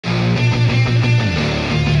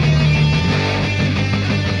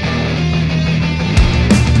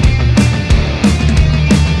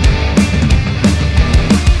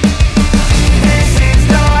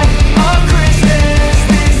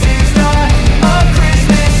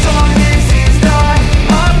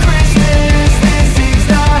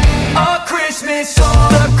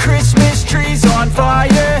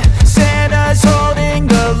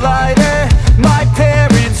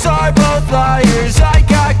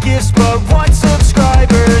just but 1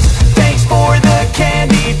 subscribers. Thanks for the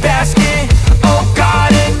candy basket. Oh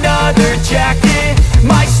God, another jacket.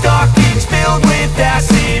 My stocking's filled with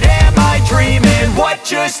acid. Am I dreaming? What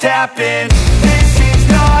just happened? This is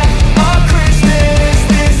not a Christmas.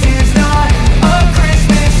 This is not a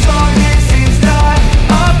Christmas song. This is not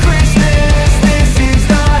a Christmas. This is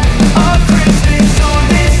not a Christmas song.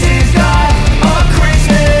 This is not a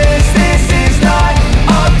Christmas. This is not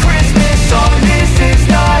a Christmas song. This is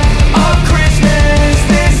not a Christmas.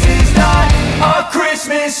 This is not a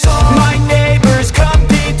Christmas song. My neighbors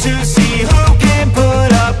compete to see who can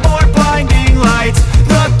put up more blinding lights.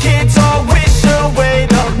 The kids all wish away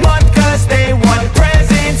the month 'cause they want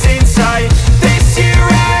presents in sight. This year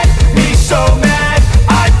had me so mad.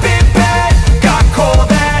 I've been bad, got coal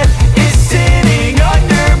that is sitting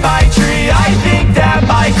under my tree. I think that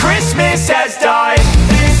my Christmas has died.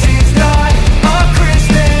 This is not a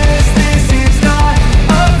Christmas. This is not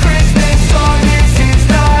a Christmas song. This is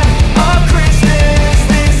not a Christmas.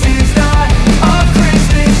 This is not a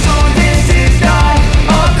Christmas song. This is not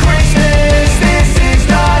a Christmas. This is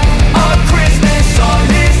not a Christmas song.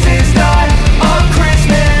 This is not a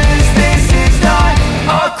Christmas. This is not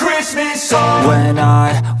a Christmas song. When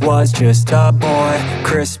I was just a boy,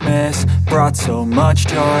 Christmas brought so much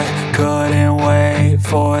joy. Couldn't wait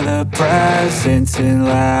for the presents and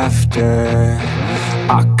laughter.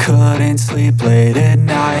 I couldn't sleep late at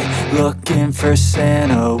night, looking for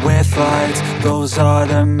Santa with lights. Those are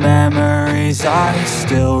the memories I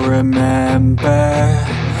still remember.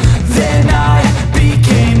 Then I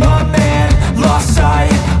became a man, lost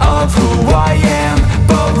sight of who I am.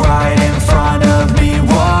 But right in front of me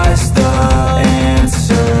was the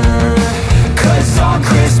answer. 'Cause on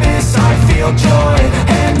Christmas I feel joy,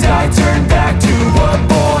 and I turn back to a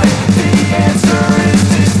boy. The answer is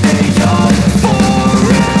to stay young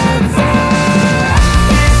forever.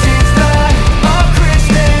 This is not a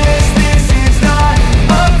Christmas. This is not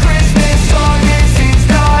a Christmas song. This is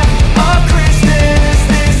not a Christmas.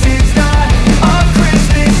 This is not a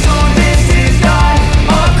Christmas song. This is not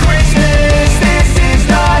a Christmas. This is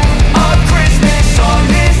not a Christmas song.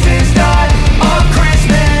 This is not a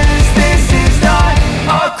Christmas. This is not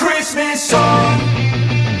a Christmas song.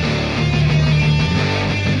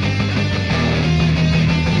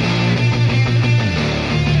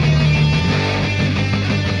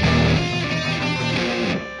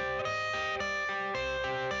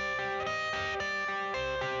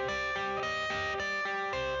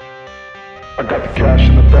 I got the cash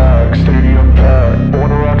in the bag, stadium packed.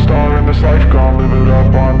 Born a rock star in this life, gon' live it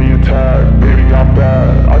up on the attack. Baby, I'm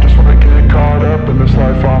bad, I just wanna get caught up in this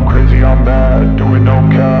life. I'm crazy, I'm mad, doing no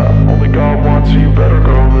cap. Only God wants you, better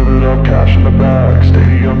go live it up. Cash in the bag,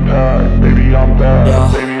 stadium packed. Baby, I'm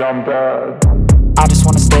bad, baby, I'm bad. I just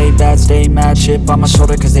wanna stay bad, stay mad. Chip on my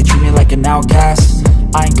shoulder 'cause they treat me like an outcast.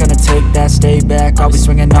 I ain't gonna take that, stay back. I'll be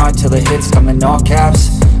swinging hard till the hits come in all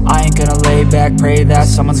caps. I ain't gonna lay back, pray that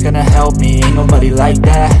someone's gonna help me. Ain't nobody like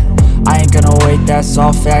that. I ain't gonna wait, that's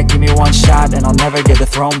all fact. Give me one shot and I'll never get the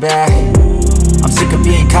throne back. I'm sick of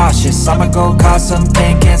being cautious, I'ma go cause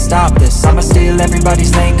something, can't stop this. I'ma steal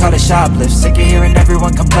everybody's lane, call it shoplift. Sick of hearing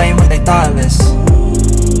everyone complain when they thoughtless.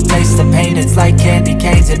 Taste the pain, it's like candy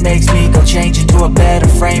canes. It makes me go change into a better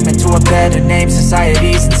frame, into a better name.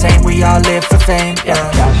 Society's insane, we all live for fame, yeah.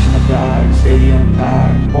 Cash in the bag, stadium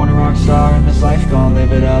packed. Born a rock star in this life, gon'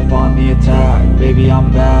 live it up on the attack. Baby,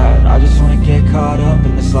 I'm bad, I just wanna get caught up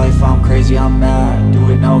in this life. I'm crazy, I'm mad,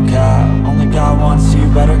 do it no cap. Only God wants you,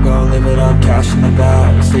 better go live it up. Cash in the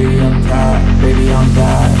bag, stadium packed. Baby, I'm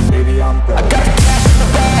bad, baby, I'm bad. I got the cash in the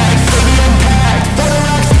bag, stadium packed. Born a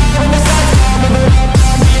rock star in this life, gon' live it up.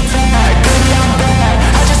 Baby, I'm bad,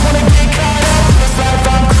 I just wanna get caught up in this life.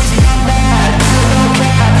 I'm crazy, I'm mad, do it no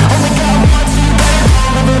cap. Only God wants you, better go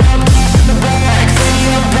live it up. Cash in the bag,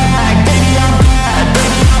 stadium packed. Baby, I'm bad,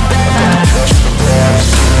 baby, I'm bad. Cash in the bag,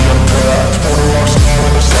 stadium packed. Born a rock star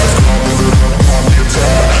in this life, gon' live it up on the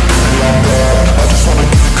attack. Baby, I'm bad, I just wanna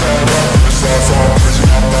get caught up in this life. I'm crazy,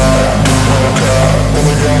 I'm mad, do it no cap.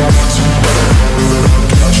 Only God wants you, better go live it up.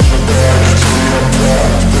 Cash in the bag, stadium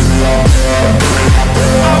packed. Baby, I'm bad, baby, I'm bad.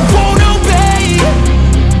 I won't obey.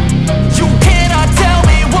 You cannot tell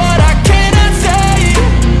me what I cannot say.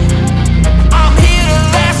 I'm here to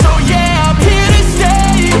last, so yeah, I'm here to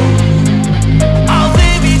stay. I'll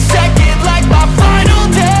live each second like my final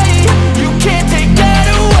day. You can't take that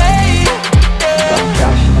away, yeah.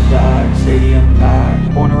 Cash in the bag, stadium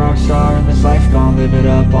packed. Born a rock star in this life, gon' live it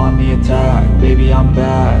up on the attack. Baby, I'm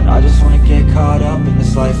bad, I just wanna get caught up in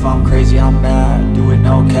this life. I'm crazy, I'm mad, do it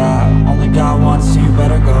no cap. Only God wants you,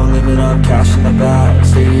 better go live it up. Cash in the bag,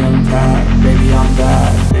 stadium packed. Baby, I'm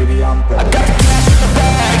bad, baby, I'm bad. I got